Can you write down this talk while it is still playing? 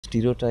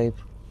stereotype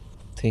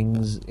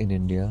things in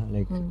India,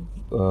 like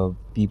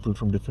people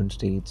from different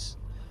states.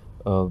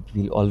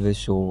 We'll always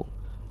show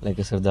like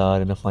a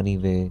Sardar in a funny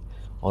way,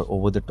 or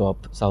over the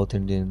top South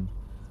Indian,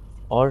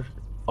 or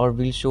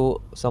we'll show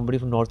somebody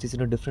from Northeast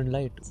in a different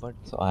light. But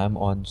so I am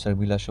on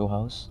Sharmila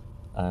Showhouse,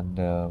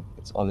 and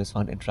it's always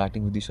fun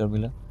interacting with you,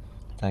 Sharmila.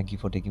 Thank you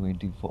for taking my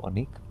interview for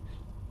Anek,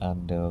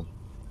 and your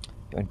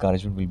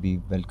encouragement will be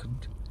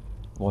welcomed.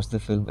 Watch the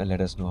film and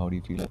let us know how do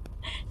you feel.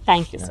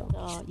 Thank you Yeah. so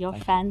much. Your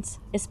Thank you. fans,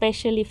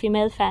 especially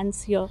female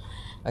fans here,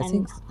 I and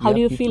think how yeah,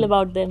 do you feel people.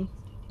 about them?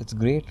 It's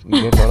great.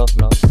 You get a lot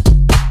of love.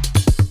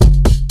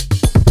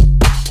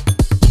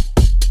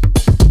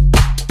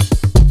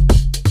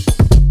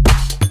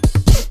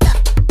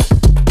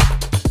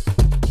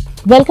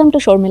 Welcome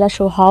to Sharmila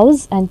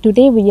Showhouse, and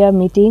today we are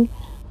meeting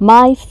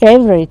my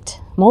favorite,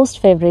 most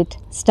favorite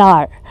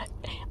star,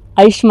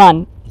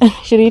 Aayushmann.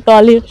 Should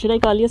I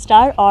call you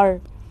star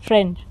or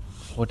friend?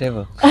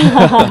 Whatever.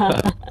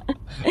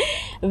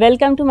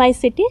 Welcome to my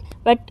city,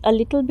 but a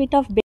little bit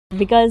of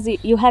because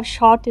you have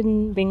shot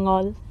in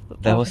Bengal.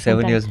 That was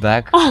 7 years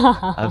back.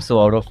 I'm so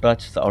out of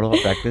touch, so out of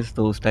practice.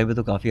 So उस time पे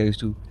तो काफी I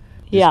used to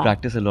just Yeah.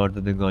 practice a lot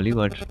with Bengali,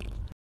 but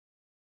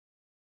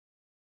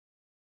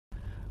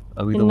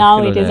अभी तो Now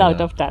मुश्किल हो it is out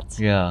जाएगा. of touch.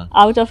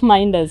 Yeah, Out of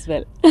mind as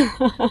well.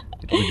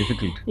 it will be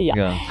difficult. Yeah.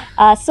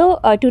 Yeah. So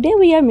today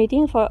we are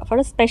meeting for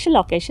a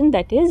special occasion,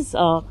 that is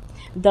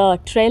the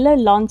trailer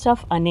launch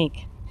of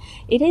Anek.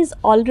 It is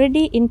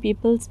already in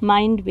people's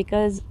mind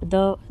because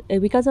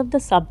of the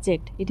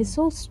subject. It is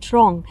so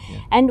strong, Yeah.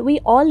 and we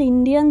all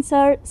Indians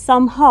are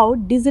somehow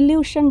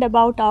disillusioned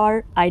about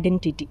our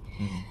identity.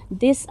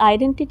 This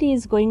identity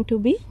is going to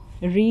be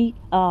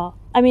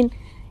I mean,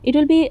 it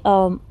will be.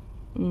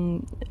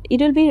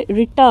 It will be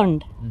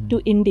returned to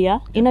India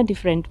in a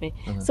different way.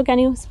 So, can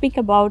you speak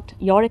about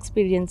your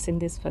experience in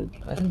this film?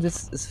 I think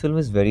this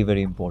film is very,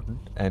 very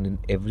important, and in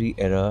every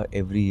era,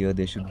 every year,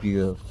 there should be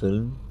a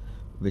film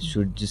which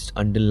should just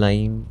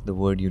underline the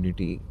word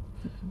unity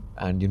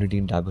and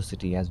unity in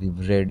diversity, as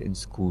we've read in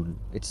school.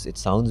 It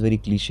sounds very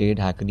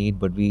cliched, hackneyed,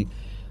 but we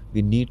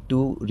need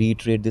to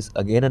reiterate this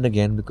again and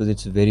again because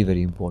it's very,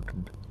 very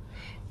important.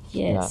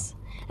 Yes.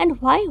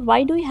 And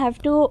why do we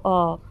have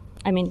to?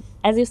 I mean,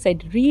 as you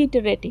said,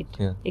 reiterate it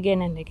Yeah.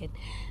 again and again.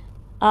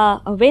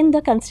 When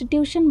the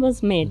constitution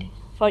was made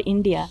for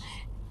India,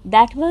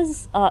 that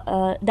was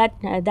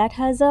that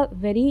has a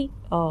very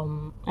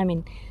I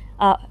mean,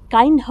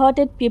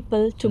 kind-hearted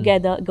people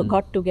together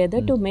got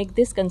together to make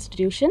this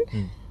constitution,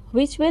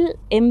 which will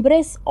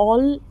embrace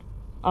all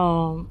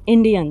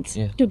Indians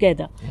Yeah.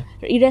 together,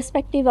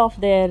 irrespective of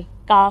their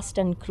caste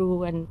and crew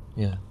and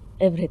Yeah.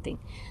 everything.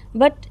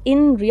 But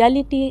in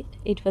reality,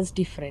 it was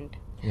different.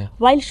 Yeah.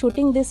 While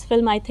shooting this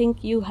film, I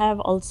think you have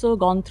also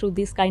gone through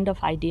these kind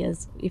of ideas,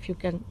 if you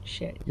can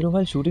share. You know,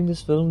 while shooting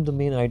this film, the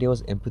main idea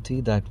was empathy,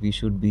 that we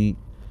should be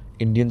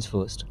Indians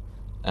first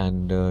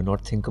and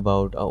not think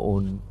about our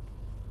own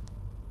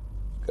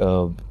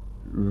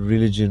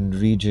religion,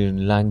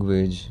 region,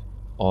 language,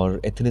 or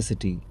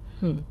ethnicity.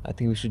 I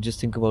think we should just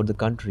think about the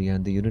country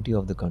and the unity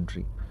of the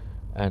country.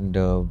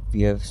 And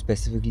we have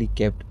specifically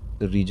kept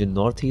the region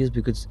Northeast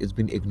because it's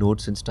been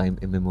ignored since time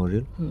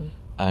immemorial.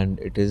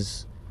 And it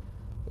is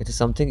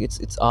something,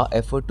 it's our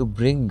effort to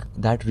bring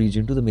that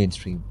region to the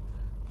mainstream.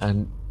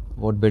 And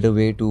what better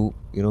way to,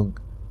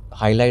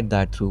 highlight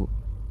that through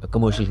a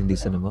commercial Hindi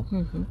cinema.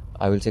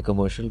 I will say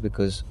commercial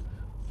because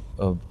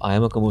I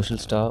am a commercial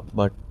star,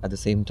 but at the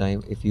same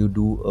time, if you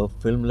do a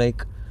film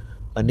like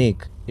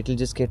Anek, it'll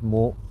just get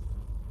more.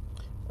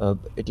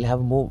 It'll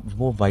have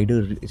more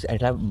wider.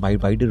 It'll have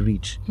wider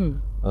reach.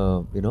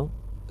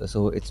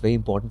 So it's very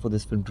important for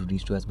this film to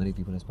reach to as many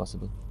people as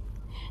possible.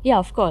 Yeah,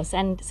 of course.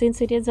 And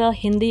since it is a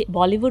Hindi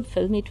Bollywood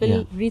film, it will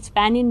Yeah. reach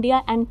pan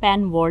India and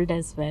pan world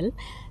as well.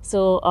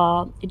 So,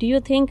 do you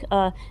think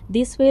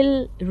this will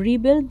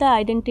rebuild the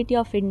identity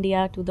of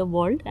India to the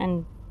world?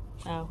 And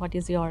what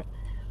is your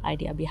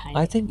idea behind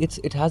I it? think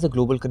it has a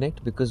global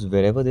connect because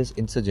wherever there's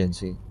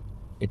insurgency,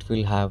 it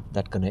will have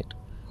that connect.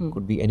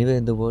 Could be anywhere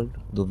in the world,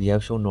 though we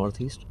have shown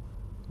Northeast,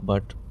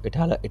 but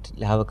it'll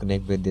have a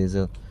connect where there's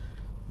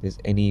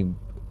any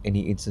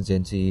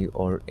insurgency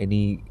or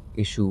any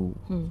issue,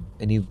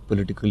 any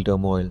political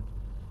turmoil.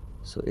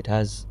 So it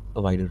has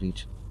a wider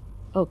reach.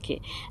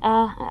 Okay.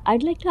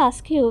 I'd like to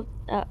ask you,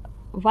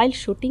 while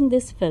shooting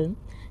this film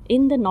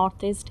in the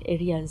northeast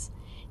areas,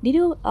 did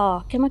you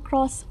come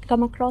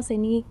across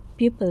any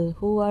people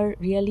who are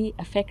really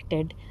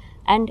affected,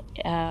 and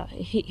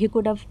he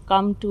could have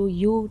come to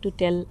you to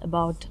tell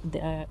about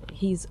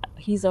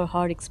his or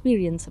her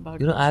experience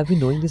about I have been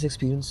knowing this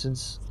experience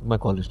since my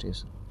college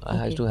days.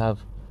 I used to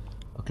have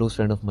a close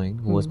friend of mine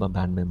who was my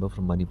band member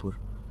from Manipur,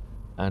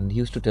 and he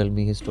used to tell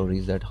me his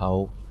stories that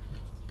how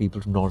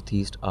people from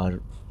Northeast are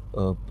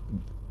uh,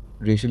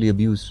 racially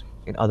abused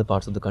in other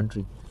parts of the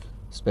country,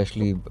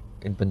 especially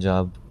in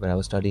Punjab where I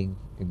was studying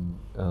in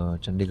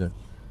Chandigarh.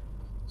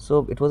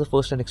 So it was a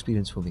first-hand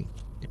experience for me.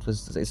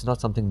 It's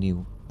not something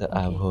new that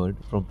I have Okay.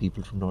 heard from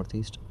people from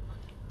Northeast,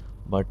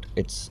 but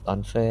it's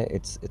unfair.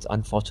 It's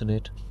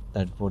unfortunate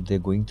that what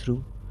they're going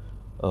through.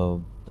 uh,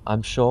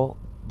 I'm sure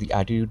the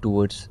attitude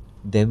towards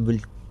them will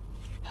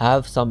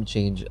have some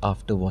change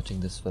after watching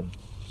this film.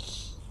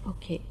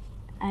 Okay.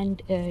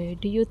 And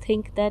do you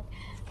think that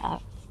uh,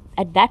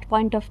 at that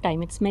point of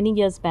time, it's many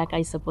years back,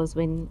 I suppose,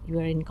 when you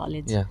were in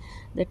college, Yeah.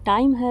 the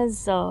time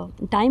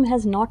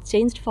has not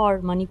changed for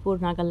Manipur,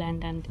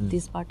 Nagaland, and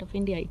this part of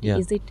India. Yeah.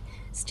 Is it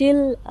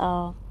still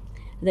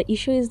the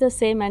issue is the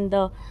same, and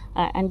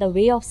the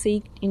way of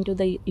seeing into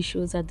the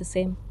issues are the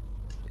same?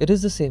 It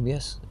is the same,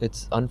 yes.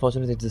 It's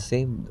unfortunate it's the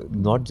same.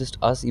 Not just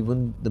us,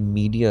 even the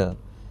media,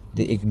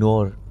 they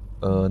ignore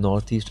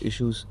Northeast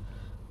issues.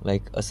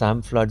 Like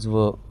Assam floods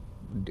were,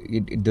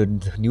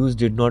 the news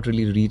did not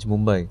really reach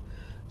Mumbai.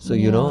 So,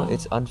 Yeah.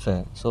 it's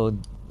unfair. So,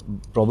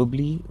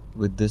 probably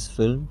with this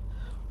film,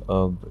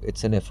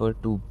 it's an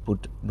effort to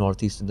put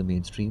Northeast in the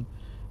mainstream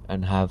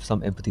and have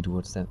some empathy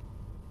towards them.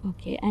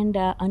 Okay, and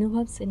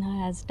Anubhav Sinha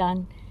has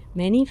done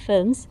many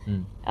films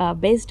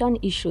based on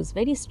issues,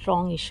 very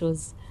strong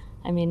issues.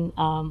 I mean,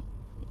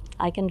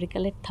 I can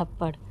recollect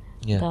Thappad.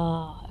 Yeah.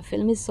 The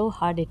film is so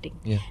hard hitting.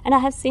 Yeah. And I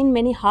have seen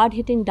many hard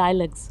hitting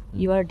dialogues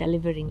you are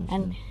delivering.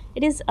 And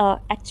it is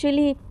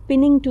actually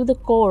pinning to the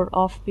core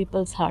of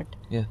people's heart.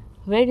 Yeah.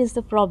 Where is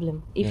the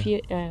problem? If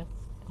you,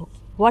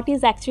 what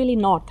is actually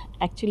north,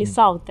 actually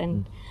south,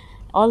 and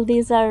all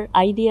these are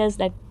ideas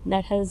that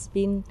has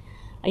been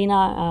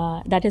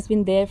that has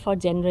been there for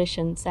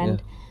generations,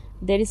 and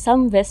there is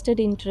some vested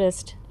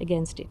interest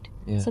against it.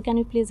 Yeah. So can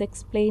you please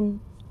explain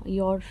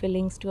your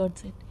feelings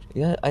towards it?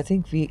 Yeah, I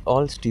think we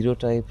all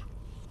stereotype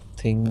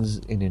things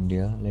in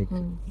India, like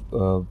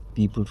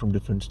people from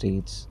different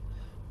states.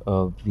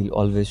 We'll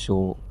always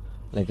show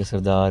like a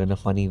Sardar in a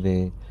funny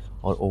way,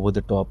 or over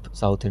the top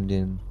South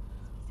Indian,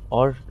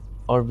 or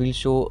we'll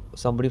show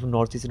somebody from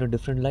Northeast in a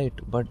different light.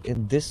 But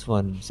in this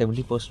one,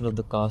 70% of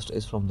the cast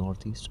is from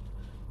Northeast,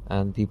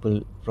 and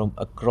people from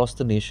across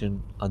the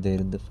nation are there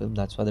in the film.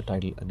 That's why the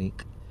title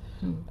Anek.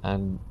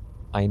 And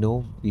I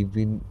know we've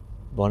been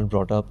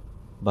brought up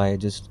by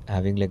just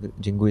having like a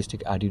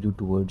jingoistic attitude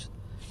towards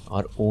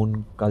our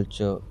own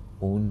culture,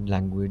 own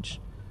language,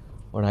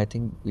 but I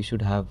think we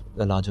should have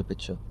a larger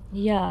picture.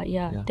 Yeah,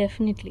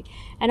 definitely.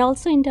 And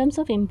also in terms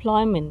of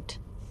employment,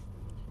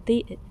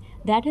 they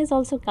that has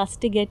also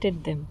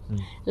castigated them.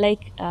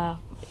 Like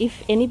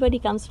if anybody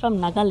comes from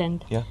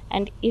Nagaland, Yeah.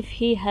 and if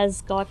he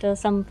has got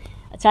some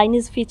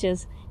Chinese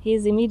features, he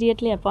is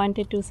immediately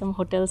appointed to some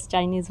hotels,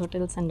 Chinese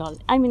hotels and all.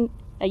 I mean,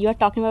 you are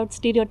talking about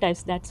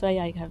stereotypes. That's why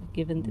I have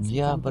given this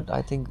Yeah, example. but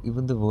I think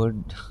even the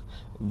word,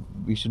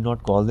 we should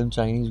not call them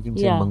Chinese. We can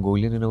say Yeah.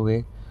 Mongolian in a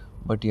way.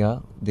 But yeah,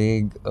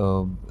 the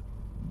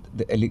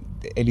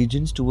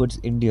allegiance towards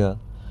India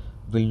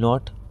will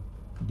not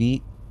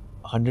be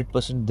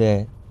 100%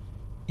 there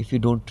if you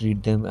don't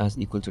treat them as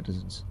equal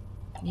citizens.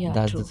 Yeah,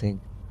 That's true. the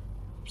thing.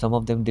 Some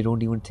of them, they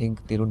don't even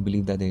think, they don't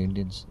believe that they're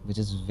Indians, which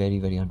is very,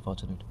 very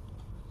unfortunate.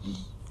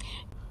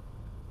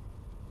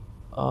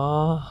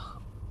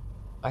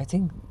 I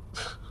think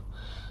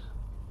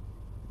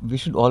we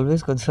should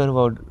always concern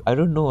about. I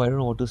don't know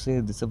what to say.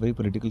 This is a very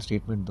political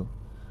statement, though.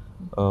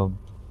 Um,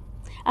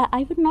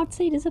 I would not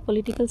say it is a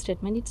political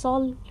statement. It's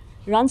all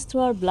runs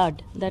through our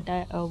blood that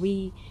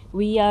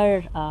we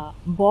are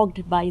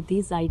bogged by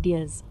these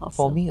ideas.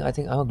 for me, I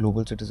think I'm a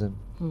global citizen.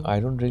 I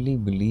don't really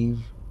believe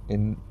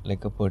in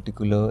like a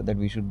particular that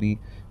we should be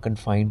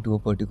confined to a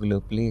particular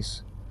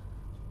place.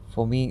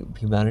 For me,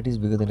 humanity is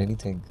bigger than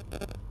anything.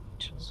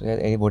 So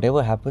yeah,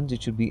 whatever happens,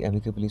 it should be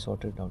amicably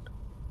sorted out.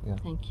 Yeah.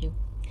 Thank you.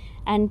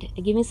 And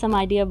give me some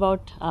idea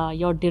about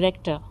your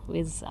director, who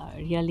is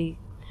really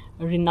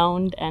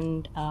renowned,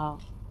 and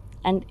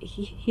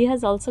he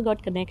has also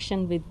got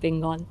connection with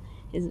Bengal.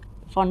 He's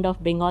fond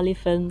of Bengali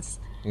films.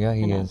 Yeah,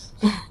 he You know. is.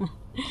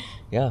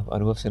 Yeah,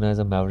 Anubhav Sinha is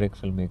a maverick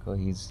filmmaker.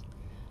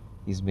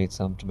 He's made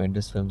some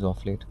tremendous films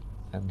off late,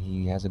 and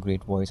he has a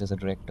great voice as a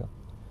director.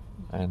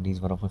 And he's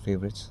one of my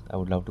favorites. I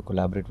would love to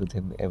collaborate with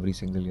him every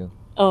single year.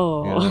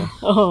 Oh, Yeah.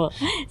 oh,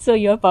 so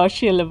you're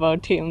partial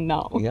about him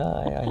now. Yeah,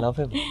 I love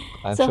him.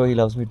 I'm So- sure he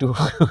loves me too.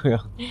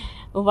 Yeah.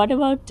 What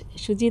about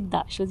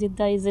Shujitda?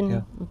 Shujitda is in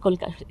Yeah.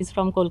 Kolkata. Is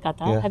from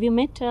Kolkata. Yeah. Have you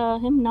met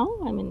him now?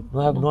 I mean, No,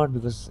 I have not,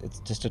 because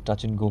it's just a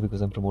touch and go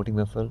because I'm promoting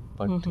my film.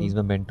 But he's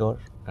my mentor,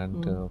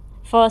 and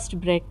First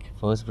break.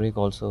 First Break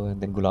also,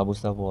 and then Gulab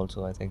Mustafa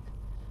also. I think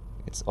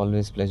it's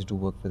always a pleasure to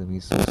work with him.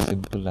 He's so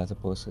simple as a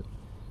person,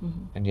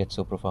 and yet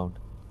so profound.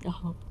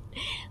 Oh.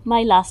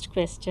 My last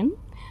question.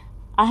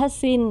 I have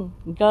seen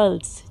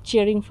girls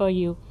cheering for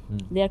you.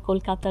 They are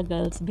Kolkata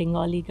girls,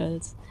 Bengali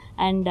girls,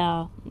 and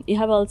you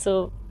have also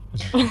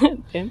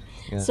them.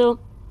 Yeah. So,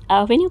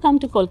 when you come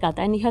to Kolkata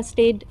and you have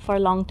stayed for a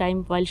long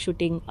time while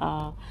shooting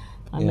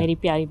Meri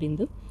Pyari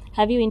Bindu,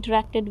 have you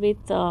interacted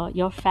with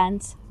your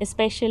fans,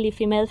 especially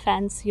female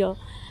fans here?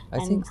 I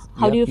And think,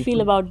 how yeah, do you feel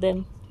people- about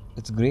them?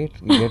 It's great.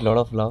 You get a lot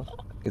of love.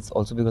 It's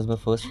also because my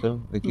first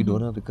film, Vicky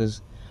Dona,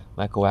 because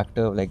my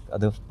co-actor, like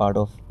other part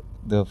of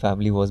the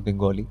family, was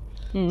Bengali.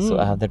 So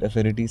I have that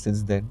affinity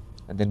since then.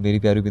 And then Meri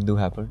Pyari Bindu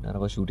happened, and I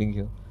was shooting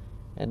here.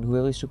 And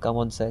whoever used to come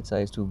on sets, I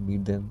used to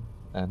meet them.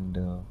 And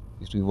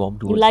used to be warm You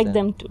towards like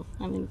them too.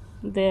 I mean,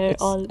 they're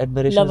all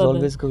admiration is lovable.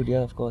 always good, yeah,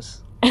 of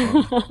course.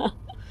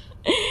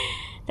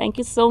 Thank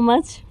you so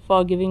much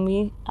for giving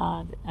me,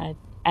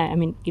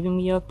 giving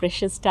me your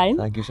precious time.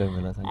 Thank you,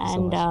 Sharmila. Thank you so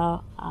And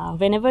much.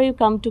 whenever you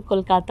come to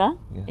Kolkata,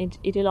 Yeah.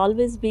 it will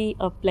always be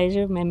a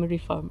pleasurable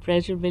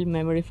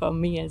memory for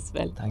me as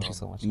well. Thank you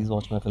so much. Please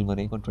watch my film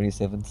Anek on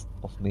 27th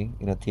of May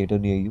in a theatre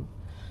near you.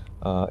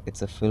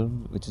 It's a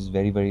film which is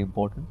very, very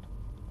important.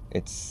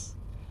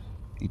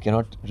 You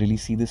cannot really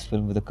see this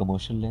film with a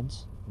commercial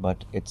lens,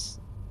 but it's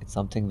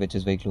something which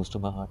is very close to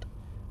my heart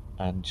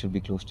and should be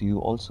close to you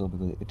also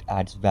because it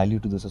adds value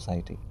to the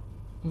society.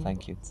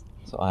 Thank you.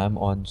 So I am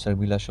on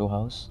Sharmila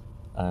Showhouse,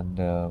 and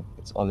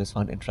it's always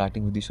fun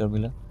interacting with you,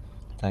 Sharmila.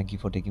 Thank you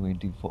for taking my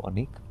interview for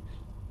Anek,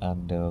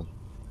 and your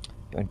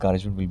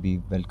encouragement will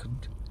be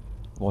welcomed.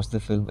 Watch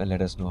the film and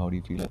let us know how do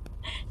you feel.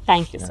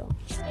 Thank you so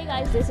much. Hey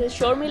guys, this is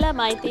Sharmila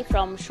Maiti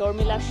from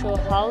Sharmila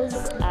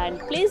Showhouse, and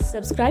please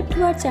subscribe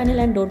to our channel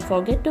and don't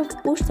forget to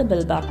push the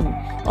bell button.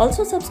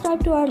 Also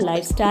subscribe to our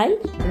lifestyle,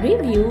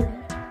 review,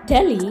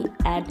 Delhi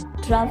and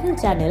travel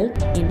channel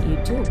in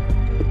YouTube.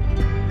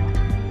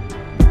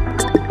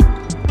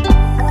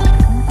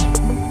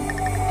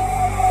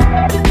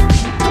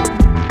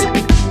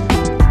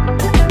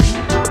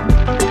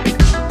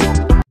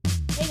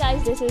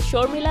 This is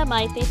Sharmila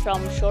Maiti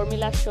from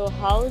Sharmila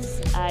Showhouse,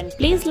 and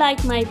please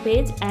like my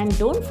page and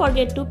don't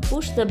forget to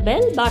push the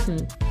bell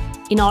button.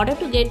 In order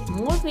to get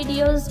more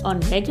videos on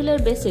regular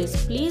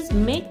basis, please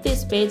make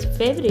this page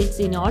favorites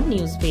in your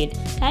newsfeed.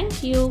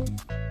 Thank you.